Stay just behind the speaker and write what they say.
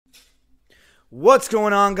What's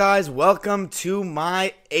going on, guys? Welcome to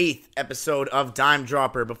my 8th episode of Dime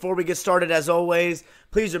Dropper. Before we get started, as always,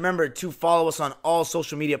 please remember to follow us on all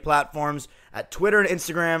social media platforms at Twitter and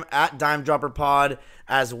Instagram at Dime Dropper Pod,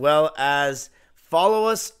 as well as follow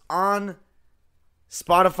us on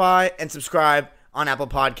Spotify and subscribe on Apple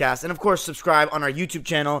Podcasts. And, of course, subscribe on our YouTube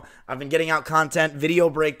channel. I've been getting out content, video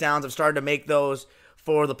breakdowns. I've started to make those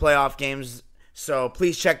for the playoff games, so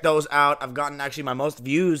please check those out. I've gotten actually my most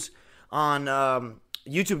views on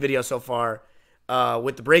YouTube videos so far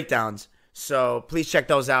with the breakdowns. So please check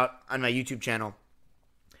those out on my YouTube channel.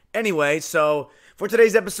 Anyway, so for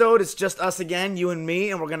today's episode, it's just us again, you and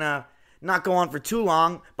me, and we're going to not go on for too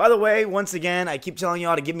long. By the way, once again, I keep telling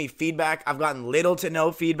y'all to give me feedback. I've gotten little to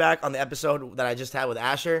no feedback on the episode that I just had with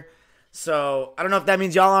Asher. So I don't know if that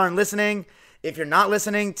means y'all aren't listening. If you're not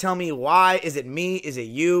listening, tell me why. Is it me? Is it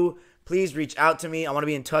you? Please reach out to me. I want to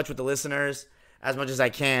be in touch with the listeners as much as I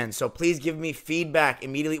can. So please give me feedback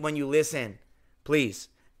immediately when you listen. Please.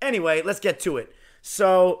 Anyway, let's get to it.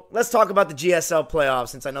 So let's talk about the GSL playoffs,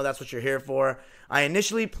 since I know that's what you're here for. I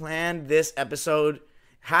initially planned this episode,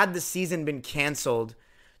 had the season been canceled,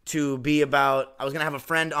 to be about, I was going to have a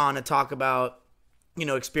friend on to talk about,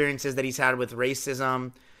 experiences that he's had with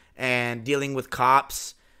racism and dealing with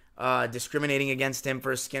cops, discriminating against him for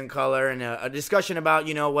his skin color, and a discussion about,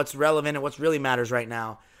 what's relevant and what's really matters right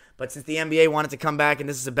now. But since the NBA wanted to come back and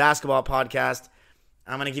this is a basketball podcast,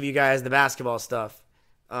 I'm going to give you guys the basketball stuff.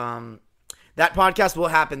 That podcast will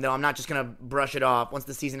happen, though. I'm not just going to brush it off. Once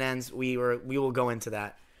the season ends, we will go into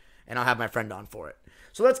that, and I'll have my friend on for it.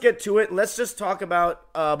 So let's get to it. Let's just talk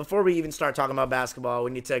about, before we even start talking about basketball,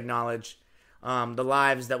 we need to acknowledge the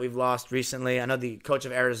lives that we've lost recently. I know the coach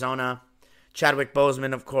of Arizona, Chadwick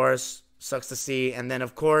Boseman, of course, sucks to see. And then,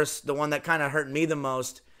 of course, the one that kind of hurt me the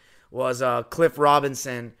most was Cliff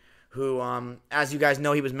Robinson, who, as you guys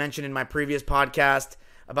know, he was mentioned in my previous podcast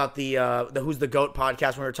about the Who's the GOAT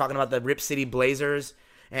podcast when we were talking about the Rip City Blazers.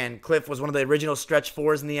 And Cliff was one of the original stretch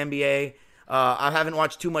fours in the NBA. I haven't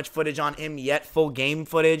watched too much footage on him yet, full game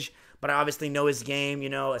footage, but I obviously know his game. A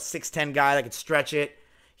 6'10 guy that could stretch it.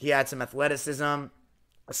 He had some athleticism, a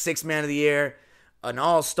sixth man of the year, an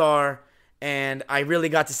all-star, and I really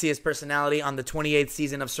got to see his personality on the 28th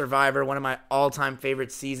season of Survivor, one of my all-time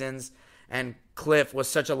favorite seasons. And Cliff was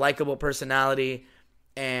such a likable personality,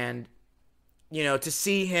 and to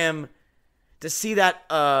see that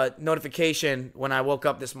notification when I woke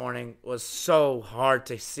up this morning was so hard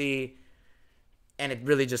to see, and it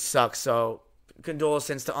really just sucks. So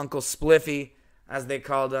condolences to Uncle Spliffy, as they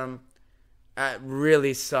called him. It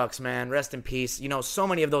really sucks, man. Rest in peace. So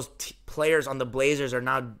many of those players on the Blazers are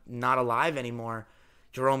now not alive anymore.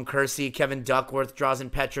 Jerome Kersey, Kevin Duckworth,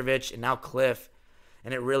 Drazen Petrovic, and now Cliff.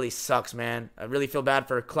 And it really sucks, man. I really feel bad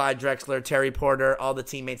for Clyde Drexler, Terry Porter, all the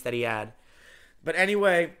teammates that he had. But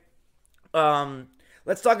anyway,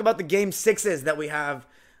 let's talk about the Game 6s that we have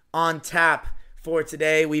on tap for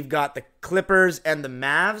today. We've got the Clippers and the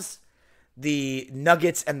Mavs, the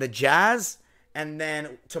Nuggets and the Jazz, and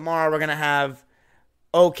then tomorrow we're going to have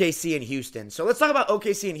OKC and Houston. So let's talk about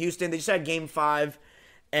OKC and Houston. They just had Game 5,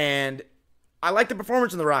 and I like the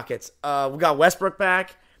performance of the Rockets. We got Westbrook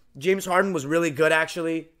back. James Harden was really good,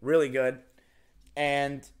 actually. Really good.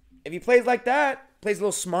 And if he plays like that, plays a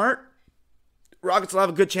little smart, Rockets will have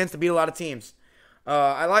a good chance to beat a lot of teams.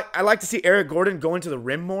 I like to see Eric Gordon go into the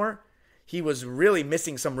rim more. He was really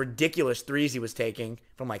missing some ridiculous threes he was taking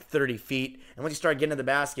from like 30 feet. And once he started getting to the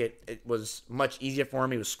basket, it was much easier for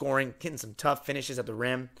him. He was scoring, hitting some tough finishes at the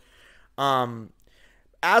rim.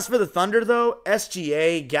 As for the Thunder, though,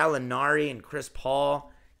 SGA, Gallinari, and Chris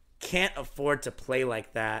Paul can't afford to play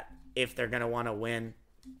like that if they're going to want to win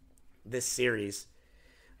this series.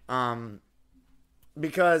 Because,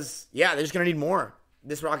 they're just going to need more.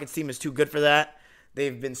 This Rockets team is too good for that.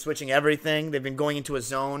 They've been switching everything. They've been going into a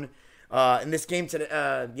zone. In this game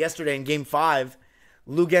yesterday in Game 5,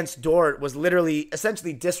 Luguentz Dort was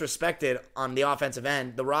essentially disrespected on the offensive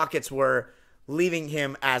end. The Rockets were leaving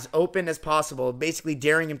him as open as possible, basically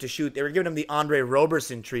daring him to shoot. They were giving him the Andre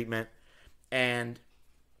Roberson treatment, and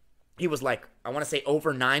he was like, I want to say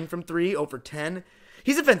over 9 from 3, over 10.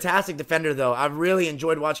 He's a fantastic defender, though. I've really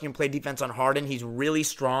enjoyed watching him play defense on Harden. He's really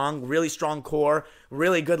strong core,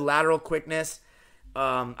 really good lateral quickness.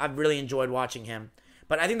 I've really enjoyed watching him.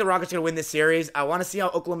 But I think the Rockets are going to win this series. I want to see how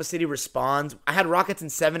Oklahoma City responds. I had Rockets in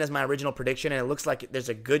 7 as my original prediction, and it looks like there's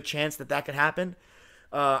a good chance that could happen.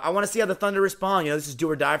 I want to see how the Thunder respond. This is do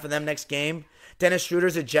or die for them next game. Dennis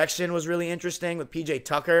Schroeder's ejection was really interesting with PJ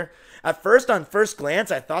Tucker. On first glance,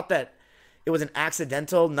 I thought that it was an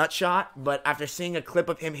accidental nut shot, but after seeing a clip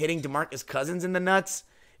of him hitting DeMarcus Cousins in the nuts,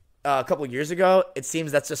 a couple years ago, it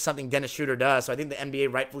seems that's just something Dennis Schroeder does. So I think the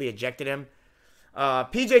NBA rightfully ejected him.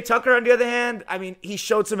 PJ Tucker, on the other hand, I mean, he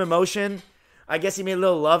showed some emotion. I guess he made a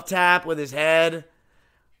little love tap with his head.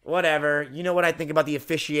 Whatever. You know what I think about the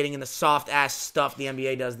officiating and the soft-ass stuff the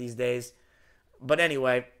NBA does these days. But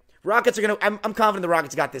anyway, Rockets are going to... I'm confident the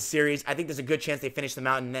Rockets got this series. I think there's a good chance they finish them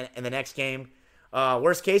out in the next game.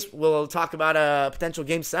 Worst case, we'll talk about a potential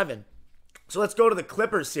Game 7. So let's go to the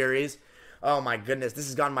Clippers series. Oh my goodness, this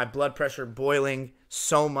has gotten my blood pressure boiling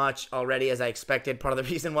so much already as I expected. Part of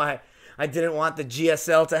the reason why I didn't want the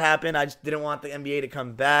GSL to happen. I just didn't want the NBA to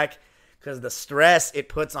come back because the stress it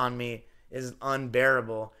puts on me is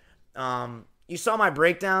unbearable. You saw my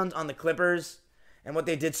breakdowns on the Clippers and what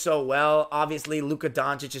they did so well. Obviously, Luka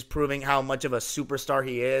Doncic is proving how much of a superstar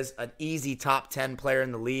he is. An easy top 10 player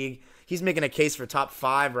in the league. He's making a case for top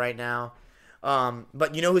 5 right now.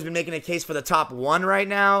 But you know who's been making a case for the top 1 right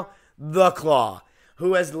now? The Claw,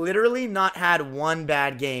 who has literally not had one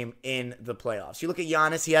bad game in the playoffs. You look at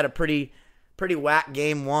Giannis, he had a pretty whack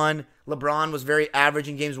game 1. LeBron was very average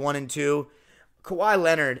in games 1 and 2. Kawhi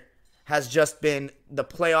Leonard has just been the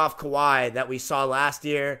playoff Kawhi that we saw last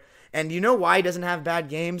year. And you know why he doesn't have bad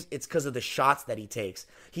games? It's because of the shots that he takes.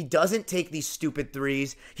 He doesn't take these stupid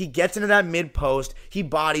threes. He gets into that mid-post. He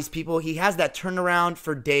bodies people. He has that turnaround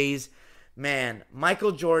for days. Man,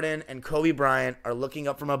 Michael Jordan and Kobe Bryant are looking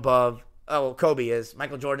up from above. Oh, well, Kobe is.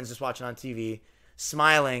 Michael Jordan's just watching on TV,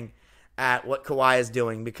 smiling at what Kawhi is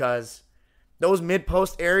doing because those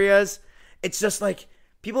mid-post areas, it's just like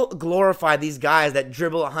people glorify these guys that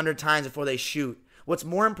dribble 100 times before they shoot. What's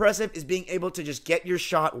more impressive is being able to just get your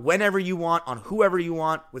shot whenever you want, on whoever you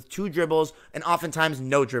want, with 2 dribbles, and oftentimes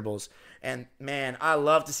no dribbles. And, man, I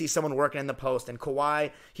love to see someone working in the post. And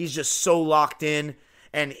Kawhi, he's just so locked in.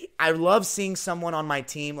 And I love seeing someone on my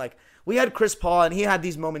team. Like, we had Chris Paul, and he had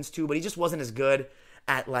these moments too, but he just wasn't as good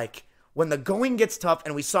at, like, when the going gets tough.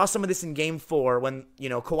 And we saw some of this in Game 4 when, you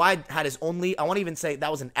know, Kawhi had his only, I won't even say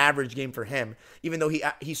that was an average game for him, even though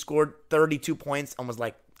he scored 32 points and was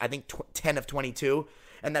like, I think 10 of 22.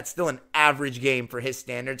 And that's still an average game for his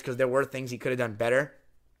standards because there were things he could have done better.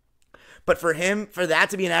 But for him, for that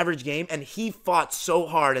to be an average game, and he fought so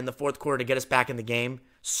hard in the fourth quarter to get us back in the game,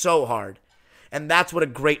 so hard. And that's what a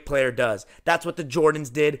great player does. That's what the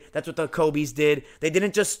Jordans did. That's what the Kobes did. They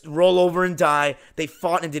didn't just roll over and die. They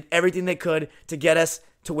fought and did everything they could to get us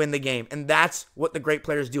to win the game. And that's what the great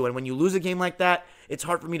players do. And when you lose a game like that, it's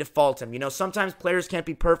hard for me to fault him. You know, sometimes players can't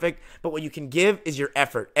be perfect, but what you can give is your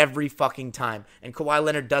effort every fucking time. And Kawhi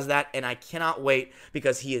Leonard does that, and I cannot wait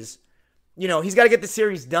because he is, you know, he's got to get the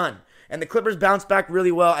series done. And the Clippers bounced back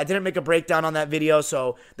really well. I didn't make a breakdown on that video.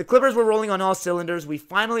 So the Clippers were rolling on all cylinders. We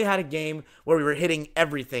finally had a game where we were hitting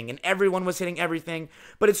everything and everyone was hitting everything.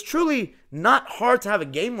 But it's truly not hard to have a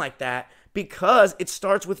game like that because it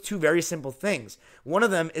starts with 2 very simple things. One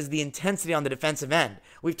of them is the intensity on the defensive end.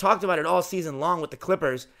 We've talked about it all season long with the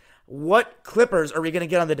Clippers. What Clippers are we going to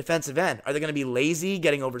get on the defensive end? Are they going to be lazy,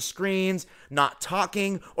 getting over screens, not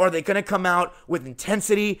talking? Or are they going to come out with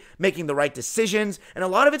intensity, making the right decisions? And a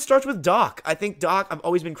lot of it starts with Doc. I think Doc, I've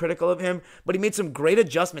always been critical of him, but he made some great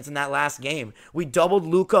adjustments in that last game. We doubled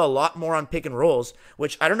Luka a lot more on pick and rolls,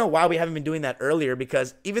 which I don't know why we haven't been doing that earlier,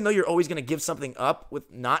 because even though you're always going to give something up with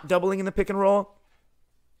not doubling in the pick and roll,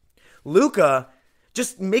 Luka,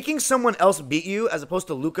 just making someone else beat you as opposed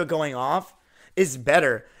to Luka going off is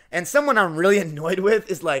better. And someone I'm really annoyed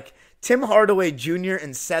with is like Tim Hardaway Jr.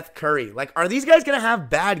 and Seth Curry. Like, are these guys going to have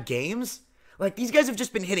bad games? Like, these guys have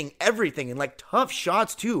just been hitting everything and like tough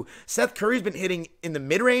shots too. Seth Curry's been hitting in the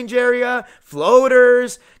mid-range area,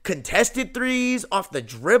 floaters, contested threes, off the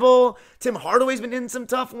dribble. Tim Hardaway's been hitting some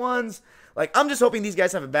tough ones. Like, I'm just hoping these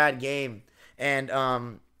guys have a bad game. And,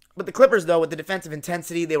 but the Clippers though, with the defensive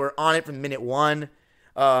intensity, they were on it from minute 1.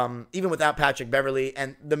 Even without Patrick Beverley.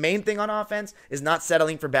 And the main thing on offense is not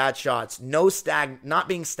settling for bad shots. Not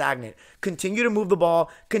being stagnant. Continue to move the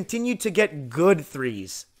ball. Continue to get good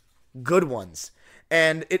threes. Good ones.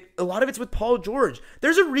 And a lot of it's with Paul George.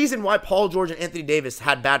 There's a reason why Paul George and Anthony Davis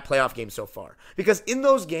had bad playoff games so far. Because in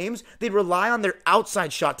those games, they'd rely on their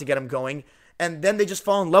outside shot to get them going. And then they just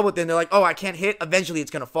fall in love with it. And they're like, oh, I can't hit. Eventually,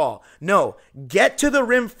 it's going to fall. No. Get to the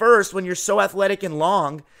rim first when you're so athletic and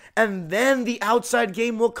long. And then the outside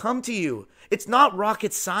game will come to you. It's not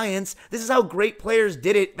rocket science. This is how great players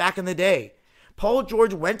did it back in the day. Paul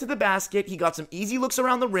George went to the basket. He got some easy looks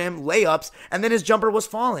around the rim, layups, and then his jumper was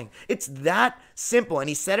falling. It's that simple. And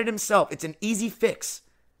he said it himself. It's an easy fix.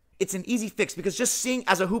 it's an easy fix because just seeing,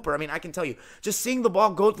 as a hooper, I mean, I can tell you, just seeing the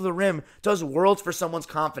ball go to the rim does worlds for someone's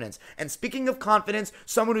confidence. And speaking of confidence,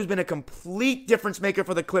 someone who's been a complete difference maker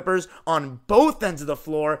for the Clippers on both ends of the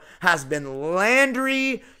floor has been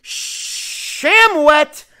Landry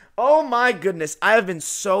Shamet. Oh my goodness, I have been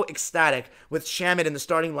so ecstatic with Shamet in the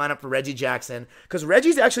starting lineup for Reggie Jackson because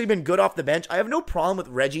Reggie's actually been good off the bench. I have no problem with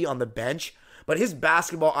Reggie on the bench, but his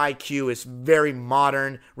basketball IQ is very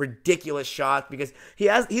modern, ridiculous shots because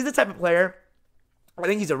he's the type of player, I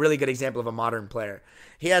think he's a really good example of a modern player.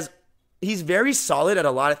 He's very solid at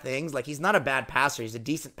a lot of things. Like, he's not a bad passer. He's a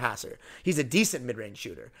decent passer. He's a decent mid-range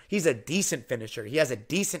shooter. He's a decent finisher. He has a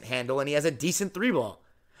decent handle, and he has a decent three ball.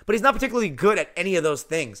 But he's not particularly good at any of those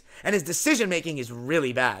things. And his decision-making is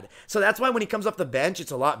really bad. So that's why when he comes off the bench,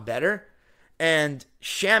 it's a lot better. And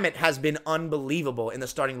Shamet has been unbelievable in the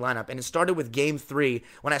starting lineup. And it started with Game 3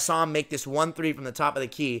 when I saw him make this 1-3 from the top of the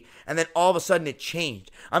key. And then all of a sudden it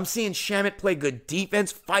changed. I'm seeing Shamet play good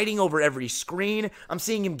defense, fighting over every screen. I'm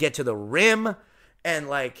seeing him get to the rim. And,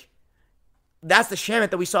 like, that's the Shamet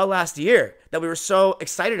that we saw last year that we were so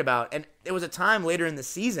excited about. And it was a time later in the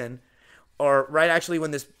season, or right actually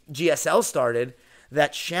when this GSL started,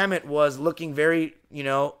 that Shamet was looking very,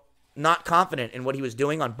 not confident in what he was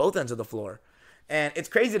doing on both ends of the floor. And it's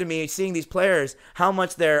crazy to me seeing these players, how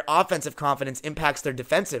much their offensive confidence impacts their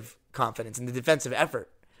defensive confidence and the defensive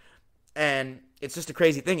effort. And it's just a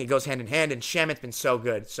crazy thing. It goes hand in hand, and Shamet's been so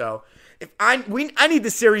good. So I need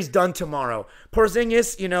the series done tomorrow.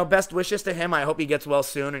 Porzingis, best wishes to him. I hope he gets well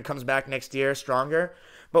soon and comes back next year stronger.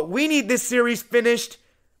 But we need this series finished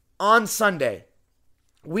on Sunday.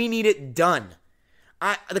 We need it done.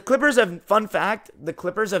 Fun fact, the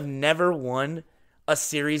Clippers have never won a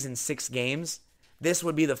series in 6 games. This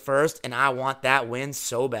would be the first, and I want that win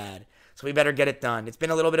so bad. So we better get it done. It's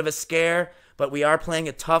been a little bit of a scare, but we are playing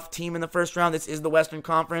a tough team in the first round. This is the Western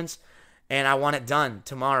Conference, and I want it done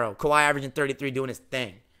tomorrow. Kawhi averaging 33, doing his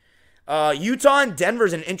thing. Utah and Denver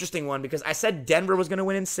is an interesting one because I said Denver was going to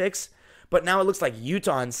win in 6, but now it looks like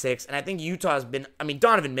Utah in 6, and I think Utah has been,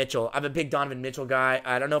 Donovan Mitchell. I'm a big Donovan Mitchell guy.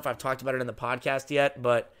 I don't know if I've talked about it in the podcast yet,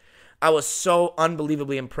 but I was so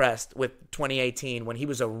unbelievably impressed with 2018 when he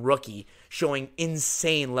was a rookie, showing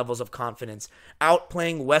insane levels of confidence,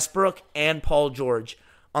 outplaying Westbrook and Paul George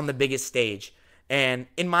on the biggest stage. And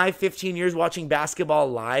in my 15 years watching basketball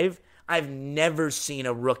live, I've never seen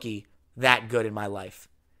a rookie that good in my life.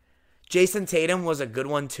 Jason Tatum was a good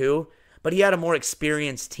one too, but he had a more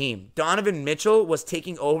experienced team. Donovan Mitchell was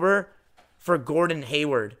taking over for Gordon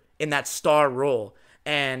Hayward in that star role.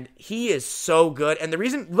 And he is so good. And the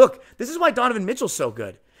reason, look, this is why Donovan Mitchell's so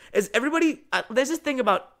good. Is there's this thing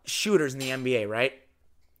about shooters in the NBA, right?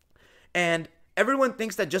 And everyone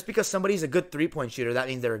thinks that just because somebody's a good three-point shooter, that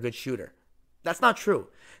means they're a good shooter. That's not true.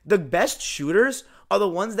 The best shooters are the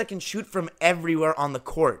ones that can shoot from everywhere on the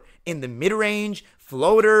court. In the mid-range,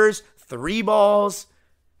 floaters, three balls.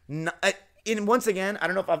 And once again, I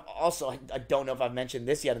don't know if I've mentioned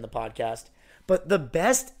this yet in the podcast, but the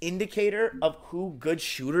best indicator of who good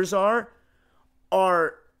shooters are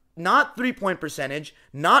not three-point percentage,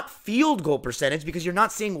 not field goal percentage, because you're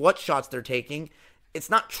not seeing what shots they're taking. It's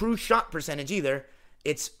not true shot percentage either.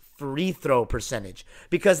 It's free throw percentage,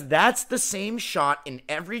 because that's the same shot in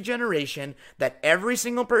every generation that every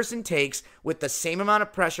single person takes with the same amount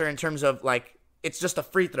of pressure in terms of, like, it's just a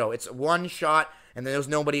free throw. It's one shot, and there's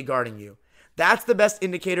nobody guarding you. That's the best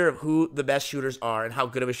indicator of who the best shooters are and how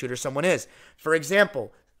good of a shooter someone is. For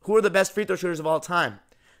example, who are the best free throw shooters of all time?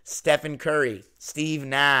 Stephen Curry, Steve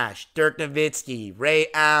Nash, Dirk Nowitzki, Ray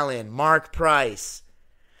Allen, Mark Price.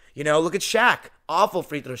 Look at Shaq, awful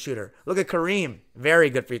free throw shooter. Look at Kareem, very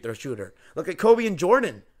good free throw shooter. Look at Kobe and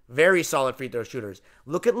Jordan, very solid free throw shooters.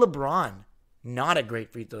 Look at LeBron, not a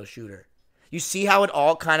great free throw shooter. You see how it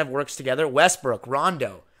all kind of works together? Westbrook,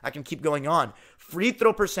 Rondo, I can keep going on. Free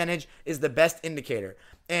throw percentage is the best indicator.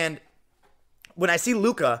 And when I see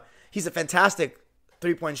Luka, he's a fantastic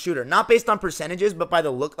three-point shooter. Not based on percentages, but by the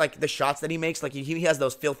look, like the shots that he makes. Like he has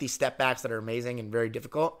those filthy step backs that are amazing and very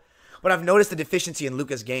difficult. But I've noticed the deficiency in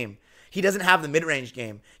Luka's game. He doesn't have the mid-range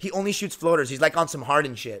game. He only shoots floaters. He's like on some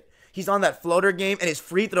Harden shit. He's on that floater game, and his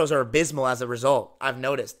free throws are abysmal as a result. I've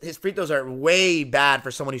noticed. His free throws are way bad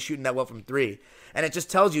for someone who's shooting that well from three. And it just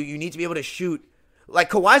tells you need to be able to shoot. Like,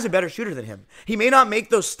 Kawhi's a better shooter than him. He may not make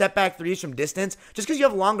those step-back threes from distance. Just because you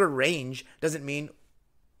have longer range doesn't mean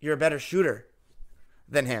you're a better shooter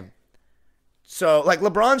than him. So, like,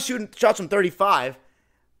 LeBron's shooting shots from 35.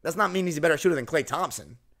 Does not mean he's a better shooter than Klay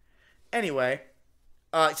Thompson. Anyway,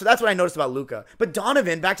 so that's what I noticed about Luka. But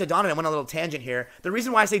Donovan, back to Donovan, I went on a little tangent here. The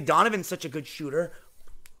reason why I say Donovan's such a good shooter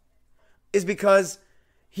is because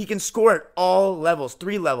He can score at all levels,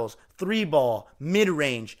 3 ball,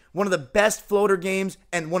 mid-range, one of the best floater games,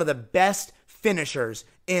 and one of the best finishers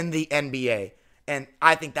in the NBA. And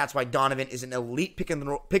I think that's why Donovan is an elite pick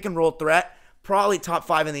and roll threat, probably top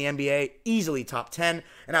 5 in the NBA, easily top 10,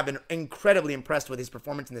 and I've been incredibly impressed with his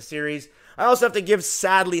performance in the series. I also have to give,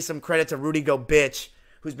 sadly, some credit to Rudy Gobert,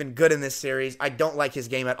 who's been good in this series. I don't like his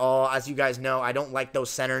game at all. As you guys know, I don't like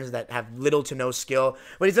those centers that have little to no skill.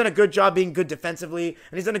 But he's done a good job being good defensively,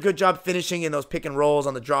 and he's done a good job finishing in those pick and rolls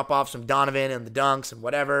on the drop-offs from Donovan and the dunks and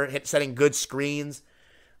whatever, setting good screens.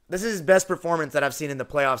 This is his best performance that I've seen in the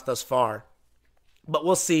playoffs thus far. But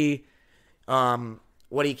we'll see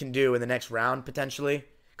what he can do in the next round, potentially.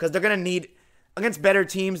 Because they're going to need, against better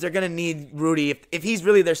teams, they're going to need Rudy, if he's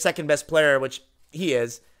really their second best player, which he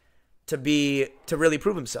is, to really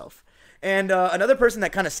prove himself. And another person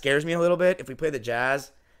that kind of scares me a little bit if we play the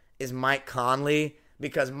Jazz is Mike Conley,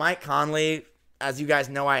 because Mike Conley, as you guys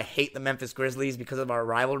know, I hate the Memphis Grizzlies because of our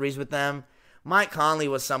rivalries with them. Mike Conley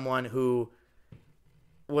was someone who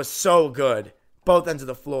was so good, both ends of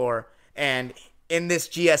the floor, and in this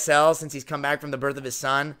GSL, since he's come back from the birth of his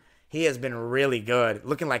son, he has been really good,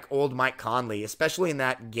 looking like old Mike Conley, especially in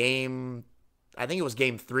that game, I think it was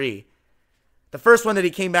game 3. The first one that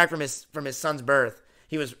he came back from his son's birth,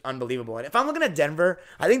 he was unbelievable. And if I'm looking at Denver,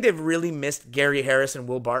 I think they've really missed Gary Harris and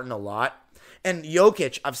Will Barton a lot. And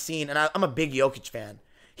Jokic, I've seen, and I'm a big Jokic fan.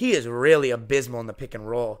 He is really abysmal in the pick and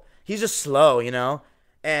roll. He's just slow, you know?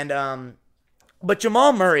 And, but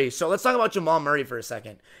Jamal Murray, so let's talk about Jamal Murray for a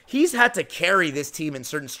second. He's had to carry this team in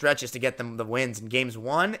certain stretches to get them the wins in games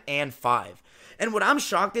 1 and 5. And what I'm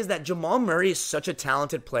shocked is that Jamal Murray is such a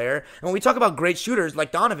talented player. And when we talk about great shooters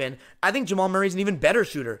like Donovan, I think Jamal Murray is an even better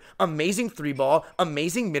shooter. Amazing 3-ball,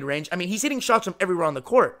 amazing mid-range. I mean, he's hitting shots from everywhere on the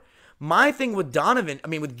court. My thing with Jamal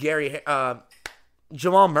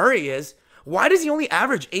Murray is, why does he only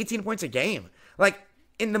average 18 points a game? Like,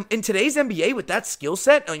 in today's NBA with that skill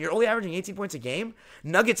set, and you're only averaging 18 points a game,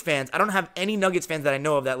 Nuggets fans, I don't have any Nuggets fans that I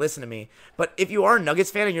know of that listen to me, but if you are a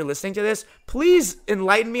Nuggets fan and you're listening to this, please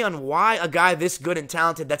enlighten me on why a guy this good and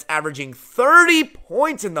talented that's averaging 30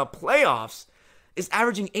 points in the playoffs is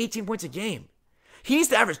averaging 18 points a game. He needs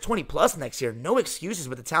to average 20 plus next year. No excuses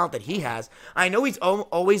with the talent that he has. I know he's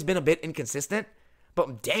always been a bit inconsistent,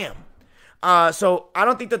 but damn. So I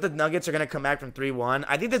don't think that the Nuggets are going to come back from 3-1.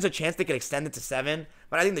 I think there's a chance they could extend it to 7,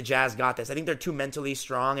 but I think the Jazz got this. I think they're too mentally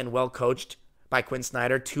strong and well coached by Quinn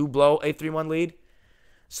Snyder to blow a 3-1 lead.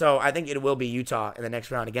 So I think it will be Utah in the next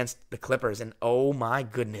round against the Clippers. And oh my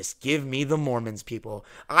goodness, give me the Mormons, people.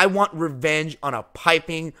 I want revenge on a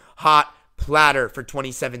piping hot platter for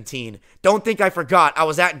 2017. Don't think I forgot. I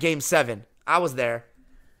was at Game 7. I was there.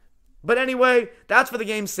 But anyway, that's for the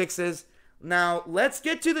Game 6s. Now, let's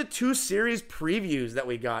get to the 2 series previews that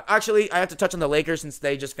we got. Actually, I have to touch on the Lakers since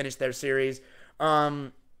they just finished their series.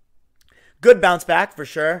 Good bounce back, for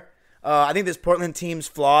sure. I think this Portland team's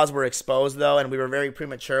flaws were exposed, though, and we were very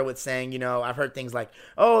premature with saying, I've heard things like,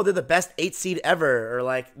 oh, they're the best 8 seed ever, or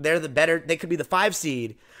like, they could be the 5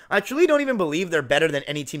 seed. I truly don't even believe they're better than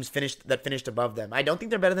any teams that finished above them. I don't think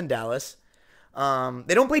they're better than Dallas.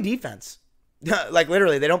 They don't play defense. Like,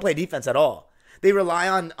 literally, they don't play defense at all. They rely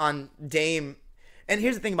on Dame. And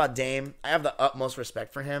here's the thing about Dame. I have the utmost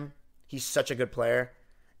respect for him. He's such a good player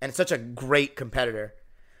and such a great competitor.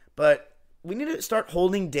 But we need to start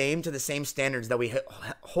holding Dame to the same standards that we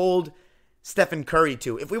hold Stephen Curry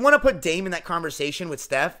to. If we want to put Dame in that conversation with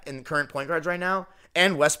Steph and current point guards right now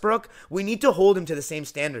and Westbrook, we need to hold him to the same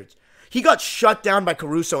standards. He got shut down by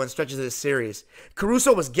Caruso in stretches of this series.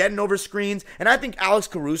 Caruso was getting over screens, and I think Alex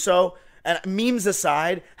Caruso, and memes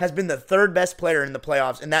aside, has been the 3rd best player in the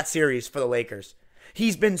playoffs in that series for the Lakers.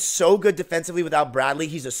 He's been so good defensively without Bradley.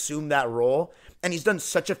 He's assumed that role, and he's done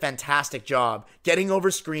such a fantastic job getting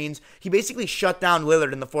over screens. He basically shut down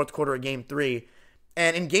Lillard in the 4th quarter of Game 3,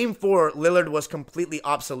 and in Game 4, Lillard was completely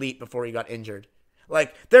obsolete before he got injured.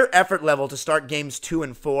 Like, their effort level to start Games 2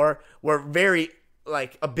 and 4 were very,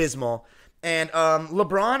 abysmal. And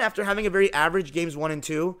LeBron, after having a very average Games 1 and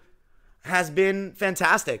 2, has been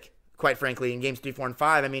fantastic. Quite frankly, in Games 3, 4, and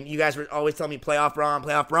 5. I mean, you guys were always telling me playoff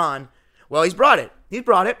Bron. Well, he's brought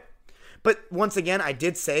it. But once again, I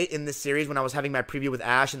did say in this series when I was having my preview with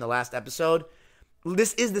Ash in the last episode,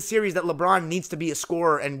 this is the series that LeBron needs to be a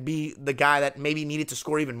scorer and be the guy that maybe needed to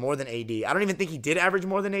score even more than AD. I don't even think he did average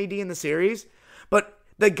more than AD in the series. But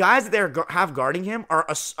the guys that they have guarding him are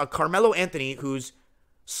a Carmelo Anthony who's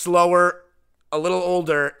slower, a little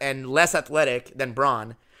older, and less athletic than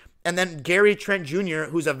Bron. And then Gary Trent Jr.,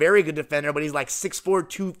 who's a very good defender, but he's like 6'4",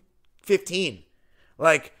 215.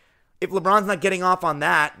 Like, if LeBron's not getting off on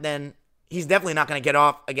that, then he's definitely not going to get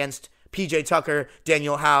off against PJ Tucker,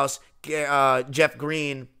 Daniel House, Jeff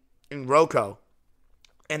Green, and Rocco.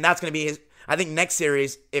 And that's going to be his, I think, next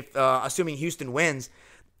series, if assuming Houston wins,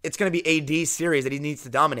 it's going to be AD's series that he needs to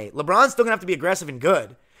dominate. LeBron's still going to have to be aggressive and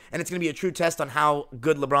good. And it's going to be a true test on how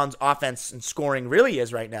good LeBron's offense and scoring really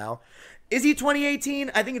is right now. Is he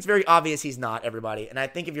 2018? I think it's very obvious he's not, everybody. And I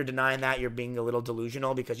think if you're denying that, you're being a little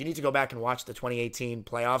delusional, because you need to go back and watch the 2018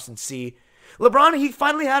 playoffs and see. LeBron, he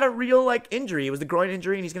finally had a real injury. It was the groin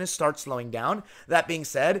injury, and he's going to start slowing down. That being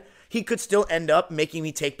said, he could still end up making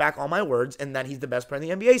me take back all my words and that he's the best player in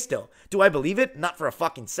the NBA still. Do I believe it? Not for a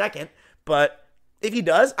fucking second. But if he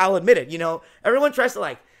does, I'll admit it. Everyone tries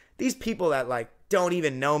to these people that don't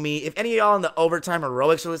even know me. If any of y'all in the Overtime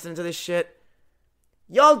Heroics are listening to this shit,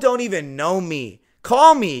 y'all don't even know me.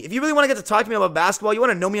 Call me. If you really want to get to talk to me about basketball, you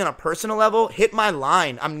want to know me on a personal level, hit my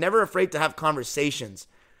line. I'm never afraid to have conversations.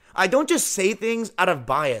 I don't just say things out of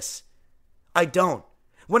bias. I don't.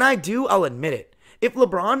 When I do, I'll admit it. If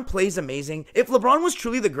LeBron plays amazing, if LeBron was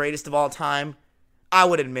truly the greatest of all time, I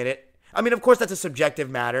would admit it. I mean, of course, that's a subjective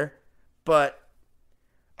matter, but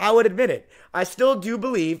I would admit it. I still do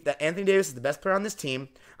believe that Anthony Davis is the best player on this team.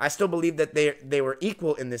 I still believe that they were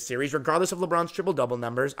equal in this series, regardless of LeBron's triple-double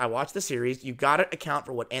numbers. I watched the series. You got to account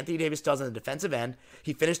for what Anthony Davis does on the defensive end.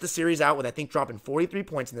 He finished the series out with, I think, dropping 43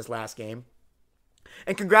 points in this last game.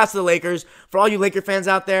 And congrats to the Lakers. For all you Laker fans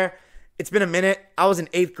out there, it's been a minute. I was in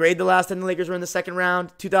 8th grade the last time the Lakers were in the second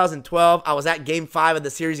round. 2012, I was at Game 5 of the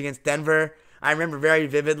series against Denver. I remember very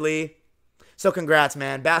vividly. So congrats,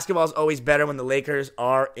 man. Basketball is always better when the Lakers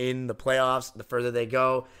are in the playoffs, the further they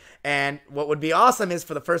go. And what would be awesome is,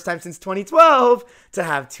 for the first time since 2012, to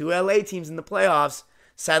have 2 LA teams in the playoffs.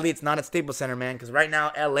 Sadly, it's not at Staples Center, man, because right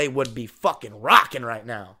now, LA would be fucking rocking right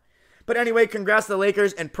now. But anyway, congrats to the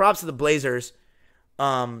Lakers, and props to the Blazers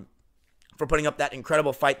for putting up that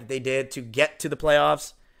incredible fight that they did to get to the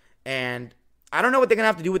playoffs. And I don't know what they're going to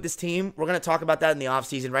have to do with this team. We're going to talk about that in the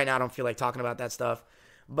offseason. Right now, I don't feel like talking about that stuff.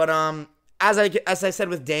 But as I said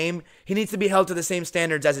with Dame, he needs to be held to the same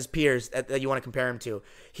standards as his peers that you want to compare him to.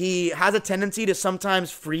 He has a tendency to sometimes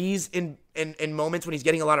freeze in moments when he's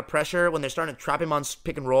getting a lot of pressure, when they're starting to trap him on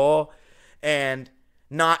pick and roll and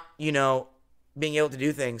not, being able to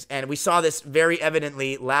do things. And we saw this very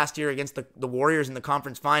evidently last year against the Warriors in the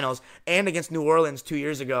conference finals and against New Orleans 2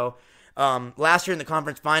 years ago. Last year in the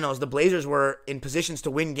conference finals, the Blazers were in positions to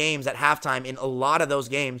win games at halftime in a lot of those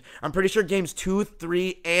games. I'm pretty sure games 2,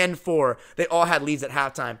 3, and 4, they all had leads at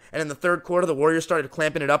halftime. And in the third quarter, the Warriors started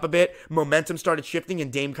clamping it up a bit. Momentum started shifting,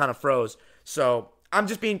 and Dame kind of froze. So I'm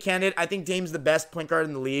just being candid. I think Dame's the best point guard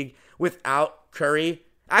in the league without Curry.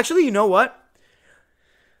 Actually, you know what?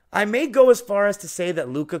 I may go as far as to say that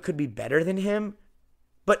Luka could be better than him.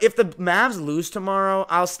 But if the Mavs lose tomorrow,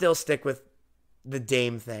 I'll still stick with the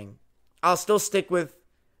Dame thing. I'll still stick with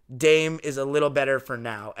Dame is a little better for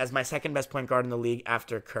now as my second best point guard in the league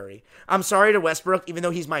after Curry. I'm sorry to Westbrook, even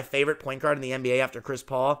though he's my favorite point guard in the NBA after Chris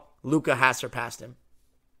Paul, Luka has surpassed him,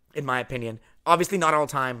 in my opinion. Obviously not all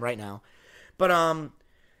time right now. But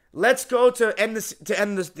let's go to end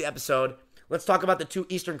the episode. Let's talk about the 2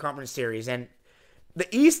 Eastern Conference series. And the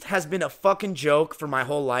East has been a fucking joke for my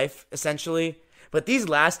whole life, essentially. But these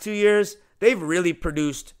last 2 years, they've really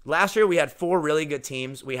produced. Last year, we had 4 really good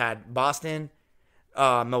teams. We had Boston,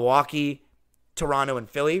 Milwaukee, Toronto, and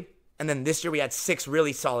Philly. And then this year, we had 6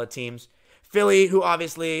 really solid teams. Philly, who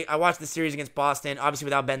obviously, I watched the series against Boston, obviously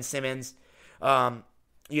without Ben Simmons. They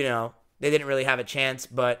didn't really have a chance.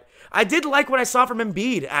 But I did like what I saw from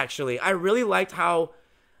Embiid, actually. I really liked how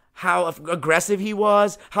aggressive he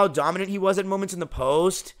was, how dominant he was at moments in the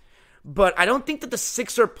post. But I don't think that the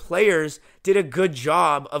Sixer players did a good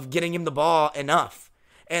job of getting him the ball enough.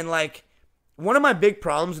 And one of my big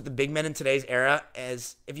problems with the big men in today's era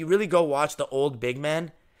is, if you really go watch the old big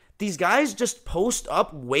men, these guys just post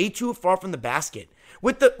up way too far from the basket.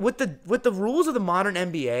 With the rules of the modern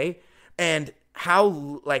NBA and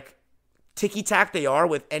how ticky-tack they are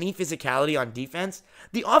with any physicality on defense,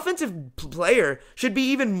 the offensive player should be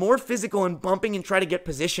even more physical and bumping and try to get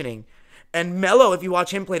positioning. And Melo, if you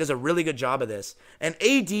watch him play, does a really good job of this. And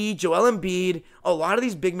AD, Joel Embiid, a lot of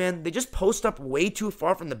these big men, they just post up way too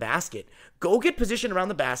far from the basket. Go get position around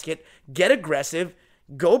the basket, get aggressive,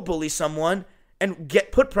 go bully someone, and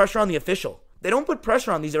put pressure on the official. They don't put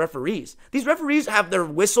pressure on these referees. These referees have their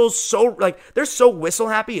whistles so, they're so whistle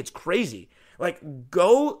happy, it's crazy.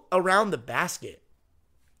 Go around the basket.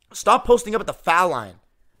 Stop posting up at the foul line.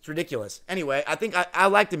 It's ridiculous. Anyway, I think I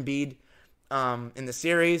liked Embiid in the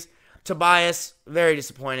series. Tobias, very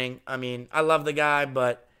disappointing. I mean, I love the guy,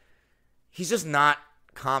 but he's just not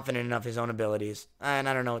confident enough in his own abilities. And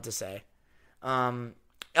I don't know what to say.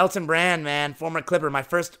 Elton Brand, man, former Clipper, my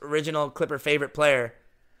first original Clipper favorite player.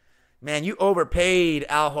 Man, you overpaid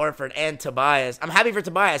Al Horford and Tobias. I'm happy for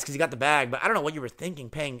Tobias because he got the bag, but I don't know what you were thinking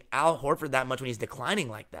paying Al Horford that much when he's declining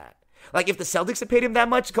like that. Like, if the Celtics had paid him that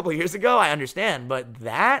much a couple of years ago, I understand, but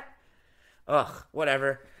that? Ugh,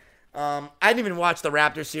 whatever. I didn't even watch the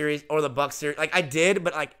Raptors series or the Bucks series. Like, I did,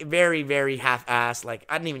 but, like, very, very half-assed. Like,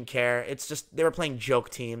 I didn't even care. It's just, they were playing joke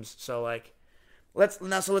teams. So, like, let's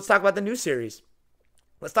talk about the new series.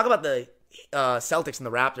 Let's talk about the Celtics and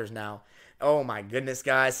the Raptors now. Oh, my goodness,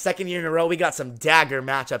 guys. Second year in a row, we got some dagger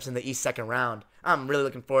matchups in the East second round. I'm really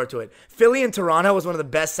looking forward to it. Philly and Toronto was one of the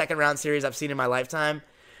best second-round series I've seen in my lifetime.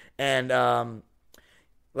 And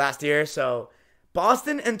last year, so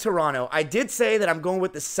Boston and Toronto. I did say that I'm going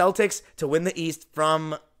with the Celtics to win the East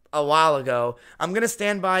from a while ago. I'm going to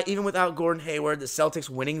stand by, even without Gordon Hayward, the Celtics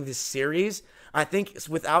winning this series. I think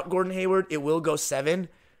without Gordon Hayward, it will go 7.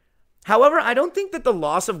 However, I don't think that the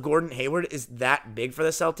loss of Gordon Hayward is that big for the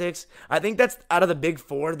Celtics. I think that's out of the big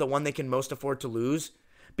four, the one they can most afford to lose,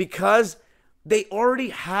 because they already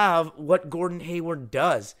have what Gordon Hayward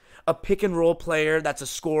does. A pick-and-roll player that's a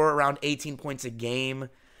scorer around 18 points a game.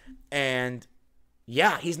 And,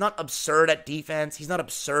 yeah, he's not absurd at defense. He's not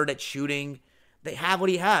absurd at shooting. They have what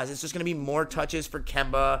he has. It's just going to be more touches for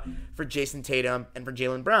Kemba, for Jason Tatum, and for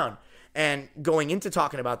Jaylen Brown. And going into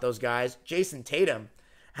talking about those guys, Jason Tatum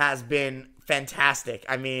has been fantastic.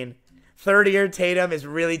 I mean, third-year Tatum is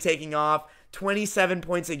really taking off. 27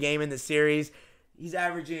 points a game in the series. He's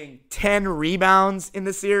averaging 10 rebounds in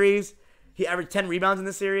the series. He averaged 10 rebounds in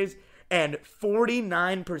the series and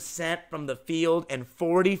 49% from the field and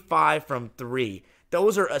 45 from 3.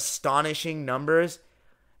 Those are astonishing numbers.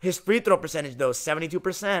 His free throw percentage, though,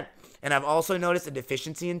 72%. And I've also noticed a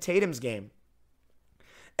deficiency in Tatum's game.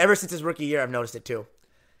 Ever since his rookie year, I've noticed it too.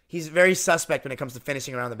 He's very suspect when it comes to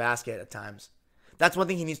finishing around the basket at times. That's one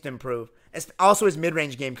thing he needs to improve. It's also his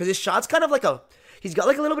mid-range game, because his shot's kind of like he's got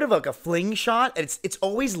like a little bit of like a fling shot, and it's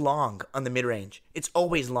always long on the mid-range. It's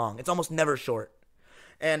always long. It's almost never short.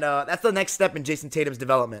 And that's the next step in Jason Tatum's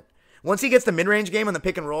development. Once he gets the mid-range game on the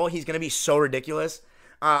pick and roll, he's going to be so ridiculous.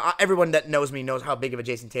 Everyone that knows me knows how big of a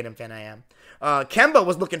Jason Tatum fan I am. Kemba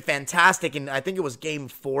was looking fantastic, and I think it was game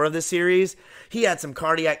 4 of the series. He had some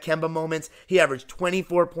cardiac Kemba moments. He averaged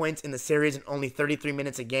 24 points in the series in only 33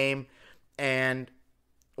 minutes a game, and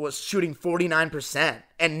was shooting 49%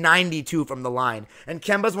 and 92 from the line. And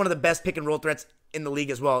Kemba's one of the best pick-and-roll threats in the league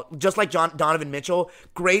as well. Just like Donovan Mitchell,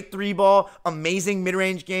 great 3-ball, amazing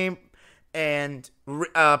mid-range game, and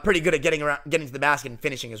pretty good at getting to the basket and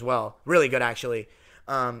finishing as well. Really good, actually.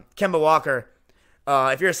 Kemba Walker,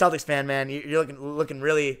 if you're a Celtics fan, man, you're looking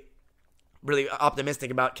really, really optimistic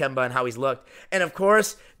about Kemba and how he's looked. And, of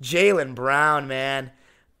course, Jaylen Brown, man.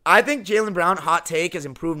 I think Jaylen Brown, hot take, has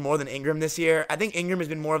improved more than Ingram this year. I think Ingram has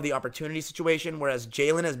been more of the opportunity situation, whereas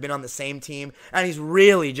Jaylen has been on the same team, and he's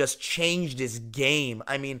really just changed his game.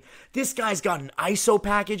 I mean, this guy's got an ISO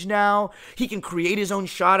package now. He can create his own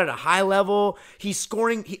shot at a high level. He's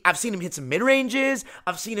scoring. I've seen him hit some mid-ranges.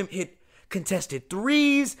 I've seen him hit contested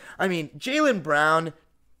threes. I mean, Jaylen Brown,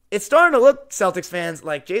 it's starting to look, Celtics fans,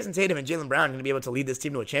 like Jason Tatum and Jaylen Brown are going to be able to lead this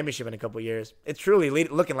team to a championship in a couple years. It's truly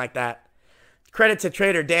looking like that. Credit to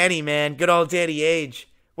trader Danny, man. Good old Danny Age.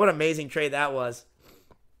 What an amazing trade that was.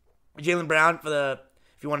 Jaylen Brown,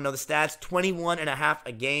 if you want to know the stats, 21.5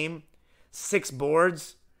 a game, 6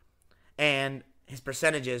 boards, and his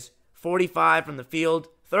percentages, 45 from the field,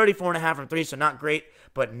 34.5 from 3, so not great,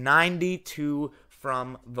 but 92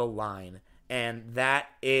 from the line. And that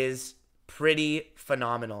is pretty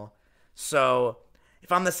phenomenal. So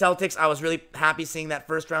if I'm the Celtics, I was really happy seeing that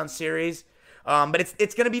first round series. But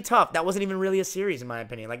it's going to be tough. That wasn't even really a series, in my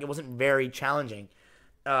opinion. Like, it wasn't very challenging.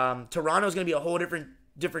 Toronto's going to be a whole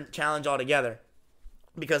different challenge altogether,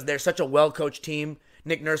 because they're such a well-coached team.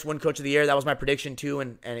 Nick Nurse won Coach of the Year. That was my prediction, too,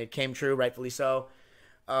 and it came true, rightfully so.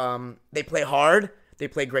 They play hard. They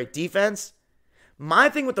play great defense. My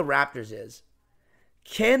thing with the Raptors is,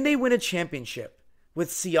 can they win a championship with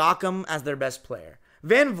Siakam as their best player?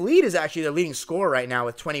 Van Vliet is actually their leading scorer right now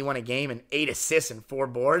with 21 a game and 8 assists and 4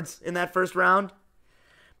 boards in that first round.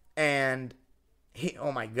 And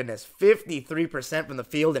oh my goodness, 53% from the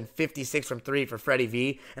field and 56 from 3 for Freddie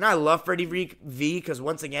V. And I love Freddie V because,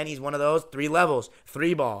 once again, he's one of those 3 levels,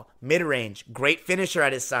 3-ball, mid-range, great finisher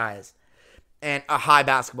at his size, and a high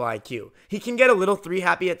basketball IQ. He can get a little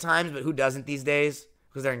 3-happy at times, but who doesn't these days?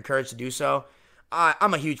 Because they're encouraged to do so.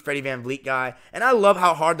 I'm a huge Freddie Van Vliet guy, and I love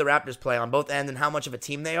how hard the Raptors play on both ends and how much of a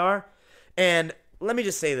team they are. And let me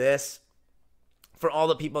just say this, for all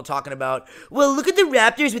the people talking about, well, look at the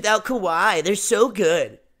Raptors without Kawhi. They're so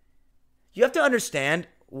good. You have to understand,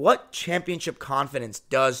 what championship confidence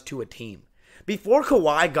does to a team. Before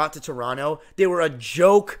Kawhi got to Toronto, they were a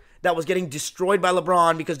joke that was getting destroyed by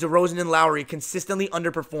LeBron because DeRozan and Lowry consistently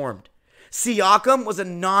underperformed. Siakam was a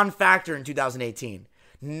non-factor in 2018.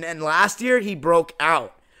 And last year, he broke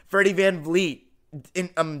out. Freddie VanVleet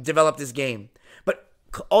developed his game. But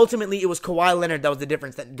ultimately, it was Kawhi Leonard that was the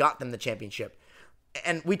difference that got them the championship.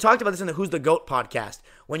 And we talked about this in the Who's the GOAT podcast.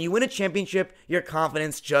 When you win a championship, your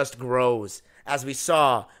confidence just grows. As we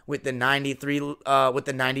saw with the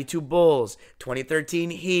 92 Bulls,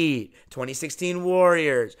 2013 Heat, 2016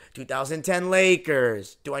 Warriors, 2010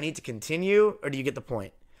 Lakers. Do I need to continue, or do you get the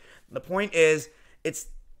point? The point is, it's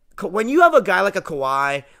when you have a guy like a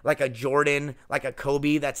Kawhi, like a Jordan, like a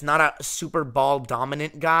Kobe, that's not a super ball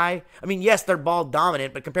dominant guy. I mean, yes, they're ball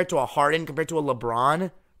dominant, but compared to a Harden, compared to a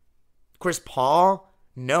LeBron, Chris Paul,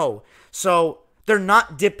 no. So they're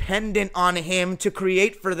not dependent on him to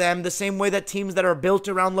create for them the same way that teams that are built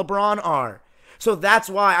around LeBron are. So that's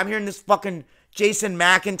why I'm hearing this fucking Jason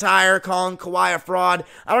McIntyre calling Kawhi a fraud.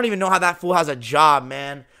 I don't even know how that fool has a job,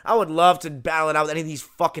 man. I would love to battle it out with any of these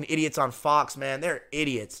fucking idiots on Fox, man. They're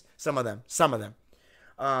idiots. Some of them.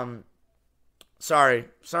 Sorry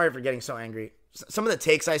for getting so angry. Some of the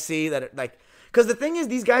takes I see that are like, because the thing is,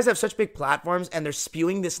 these guys have such big platforms and they're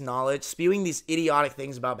spewing this knowledge, spewing these idiotic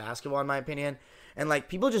things about basketball, in my opinion. And like,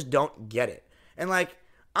 people just don't get it. And like,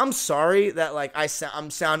 I'm sorry that like I'm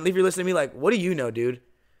sound. If you're listening to me, like, what do you know, dude?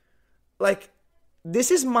 Like,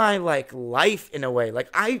 this is my like life in a way. Like,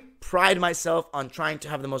 I pride myself on trying to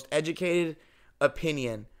have the most educated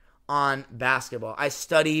opinion on basketball. I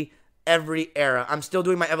study every era. I'm still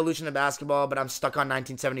doing my evolution of basketball, but I'm stuck on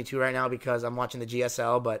 1972 right now because I'm watching the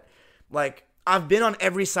GSL. But like, I've been on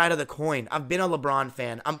every side of the coin. I've been a LeBron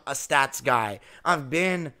fan. I'm a stats guy. I've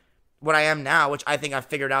been what I am now, which I think I've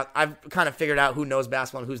figured out. I've kind of figured out who knows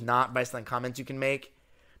basketball and who's not based on comments you can make.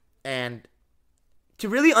 And to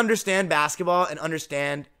really understand basketball and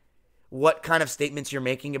understand what kind of statements you're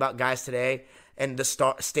making about guys today and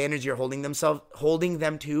the standards you're holding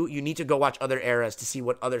them to, you need to go watch other eras to see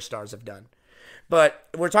what other stars have done. But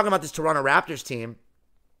we're talking about this Toronto Raptors team.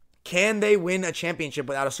 Can they win a championship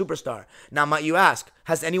without a superstar? Now, might you ask,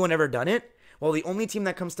 has anyone ever done it? Well, the only team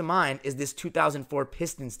that comes to mind is this 2004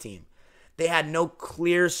 Pistons team. They had no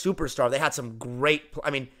clear superstar. They had some great...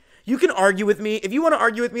 you can argue with me. If you want to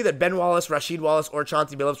argue with me that Ben Wallace, Rasheed Wallace, or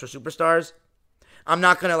Chauncey Billups were superstars, I'm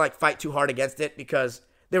not going to like fight too hard against it because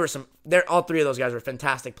all three of those guys were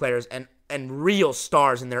fantastic players and real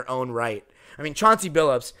stars in their own right. I mean, Chauncey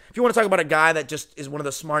Billups, if you want to talk about a guy that just is one of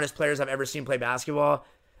the smartest players I've ever seen play basketball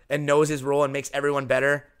and knows his role and makes everyone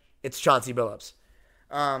better, it's Chauncey Billups.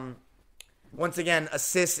 Once again,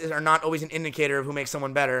 assists are not always an indicator of who makes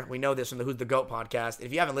someone better. We know this from the Who's the GOAT podcast.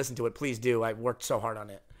 If you haven't listened to it, please do. I worked so hard on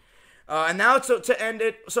it. And now to end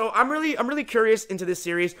it, so I'm really curious into this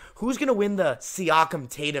series. Who's going to win the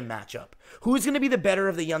Siakam-Tatum matchup? Who's going to be the better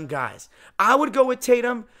of the young guys? I would go with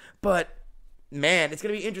Tatum, but man, it's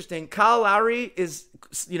going to be interesting. Kyle Lowry his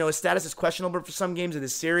status is questionable for some games of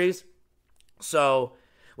this series. So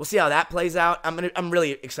we'll see how that plays out. I'm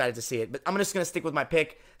really excited to see it, but I'm just going to stick with my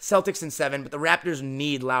pick. Celtics in 7, but the Raptors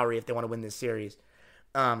need Lowry if they want to win this series.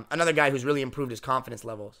 Another guy who's really improved his confidence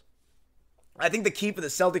levels. I think the key for the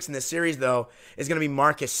Celtics in this series, though, is going to be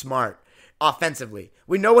Marcus Smart offensively.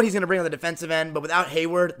 We know what he's going to bring on the defensive end, but without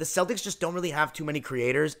Hayward, the Celtics just don't really have too many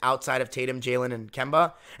creators outside of Tatum, Jalen, and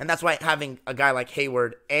Kemba, and that's why having a guy like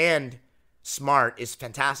Hayward and Smart is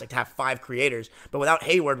fantastic to have 5 creators. But without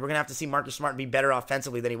Hayward, we're going to have to see Marcus Smart be better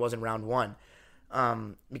offensively than he was in round 1.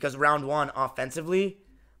 Because round 1, offensively,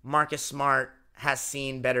 Marcus Smart has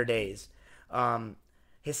seen better days.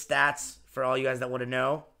 His stats, for all you guys that want to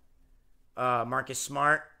know, Marcus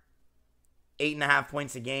Smart, 8.5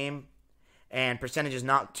 points a game, and percentage is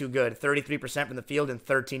not too good. 33% from the field and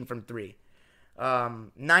 13 from 3.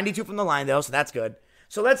 92 from the line, though, so that's good.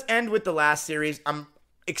 So let's end with the last series. I'm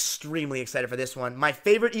extremely excited for this one. My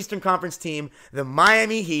favorite Eastern Conference team, the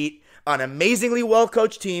Miami Heat, an amazingly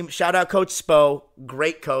well-coached team. Shout out Coach Spo,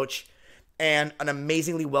 great coach. And an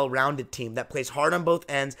amazingly well-rounded team that plays hard on both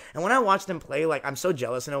ends. And when I watch them play, like, I'm so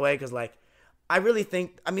jealous in a way because, like, I really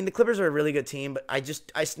think, the Clippers are a really good team, but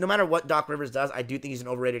no matter what Doc Rivers does, I do think he's an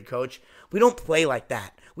overrated coach. We don't play like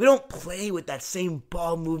that. We don't play with that same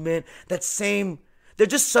ball movement, they're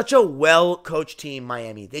just such a well-coached team,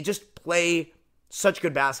 Miami. They just play such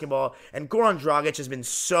good basketball. And Goran Dragic has been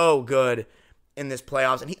so good in this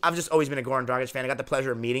playoffs. And I've just always been a Goran Dragic fan. I got the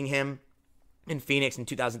pleasure of meeting him in Phoenix in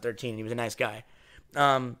 2013. He was a nice guy.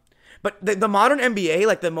 But the modern NBA,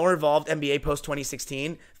 like the more evolved NBA post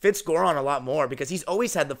 2016, fits Goran a lot more because he's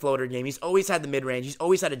always had the floater game. He's always had the mid-range. He's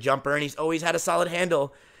always had a jumper, and he's always had a solid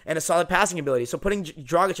handle and a solid passing ability. So putting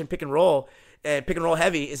Dragic in pick and roll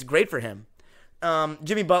heavy is great for him.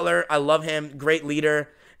 Jimmy Butler, I love him. Great leader.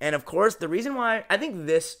 And, of course, the reason why I think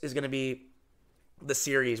this is going to be the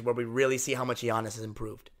series where we really see how much Giannis has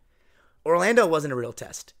improved. Orlando wasn't a real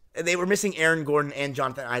test. They were missing Aaron Gordon and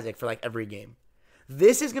Jonathan Isaac for like every game.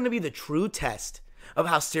 This is going to be the true test of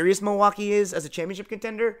how serious Milwaukee is as a championship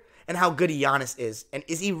contender and how good Giannis is. And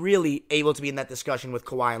is he really able to be in that discussion with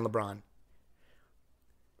Kawhi and LeBron?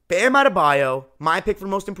 Bam Adebayo, my pick for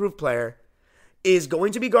most improved player, is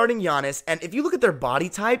going to be guarding Giannis. And if you look at their body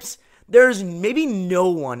types, there's maybe no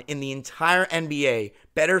one in the entire NBA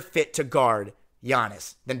better fit to guard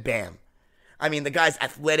Giannis than Bam. I mean, the guy's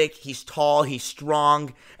athletic, he's tall, he's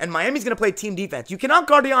strong, and Miami's going to play team defense. You cannot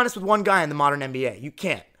guard Giannis with one guy in the modern NBA. You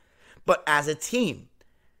can't. But as a team,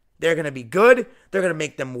 they're going to be good, they're going to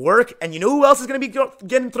make them work, and you know who else is going to be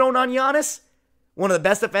getting thrown on Giannis? One of the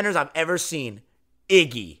best defenders I've ever seen,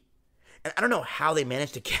 Iggy. And I don't know how they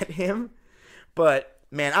managed to get him, but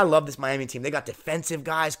man, I love this Miami team. They got defensive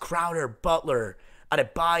guys, Crowder, Butler,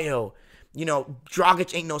 Adebayo. You know,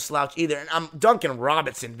 Dragic ain't no slouch either. And Duncan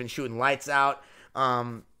Robinson's been shooting lights out.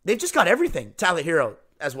 They've just got everything. Tyler Hero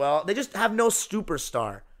as well. They just have no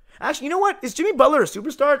superstar. Actually, you know what? Is Jimmy Butler a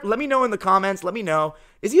superstar? Let me know in the comments. Let me know.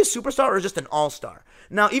 Is he a superstar or just an all-star?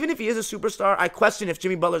 Now, even if he is a superstar, I question if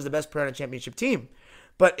Jimmy Butler is the best player on a championship team.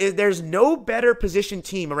 But there's no better position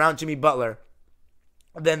team around Jimmy Butler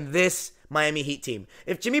than this Miami Heat team.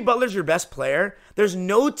 If Jimmy Butler's your best player, there's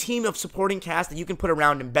no team of supporting cast that you can put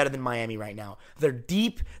around him better than Miami right now. They're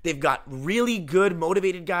deep. They've got really good,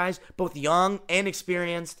 motivated guys, both young and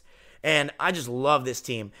experienced. And I just love this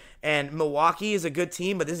team. And Milwaukee is a good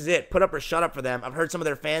team, but this is it. Put up or shut up for them. I've heard some of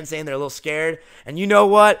their fans saying they're a little scared. And you know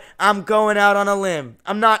what? I'm going out on a limb.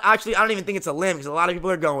 I don't even think it's a limb because a lot of people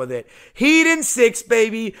are going with it. Heat in 6,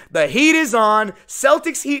 baby. The heat is on.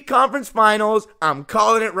 Celtics Heat Conference Finals. I'm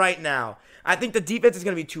calling it right now. I think the defense is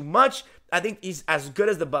going to be too much. I think he's as good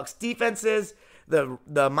as the Bucks defense is.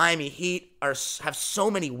 The Miami Heat have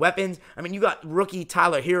so many weapons. I mean, you got rookie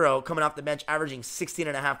Tyler Hero coming off the bench averaging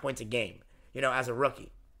 16.5 points a game, as a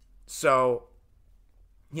rookie. So,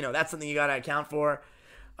 that's something you got to account for.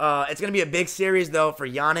 It's going to be a big series, though, for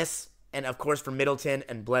Giannis and, of course, for Middleton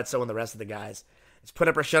and Bledsoe and the rest of the guys. It's put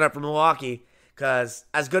up or shut up for Milwaukee because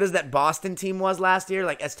as good as that Boston team was last year,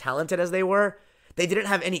 like as talented as they were, they didn't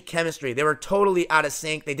have any chemistry. They were totally out of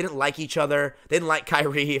sync. They didn't like each other. They didn't like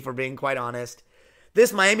Kyrie, if we're being quite honest.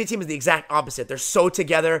 This Miami team is the exact opposite. They're so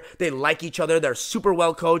together. They like each other. They're super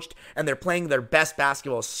well coached, and they're playing their best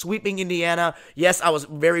basketball. Sweeping Indiana. Yes, I was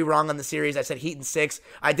very wrong on the series. I said Heat in 6.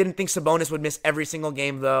 I didn't think Sabonis would miss every single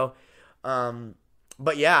game, though.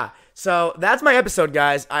 But yeah, so that's my episode,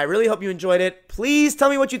 guys. I really hope you enjoyed it. Please tell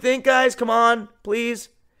me what you think, guys. Come on, please.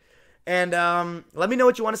 And let me know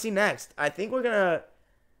what you want to see next. I think we're going to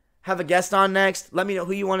have a guest on next. Let me know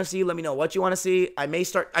who you want to see. Let me know what you want to see. I'm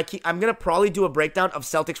going to probably do a breakdown of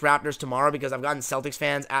Celtics Raptors tomorrow because I've gotten Celtics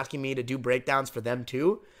fans asking me to do breakdowns for them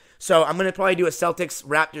too. So I'm going to probably do a Celtics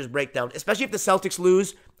Raptors breakdown. Especially if the Celtics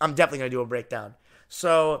lose, I'm definitely going to do a breakdown.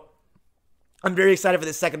 So I'm very excited for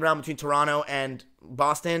this second round between Toronto and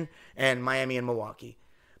Boston and Miami and Milwaukee.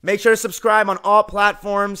 Make sure to subscribe on all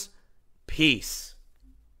platforms. Peace.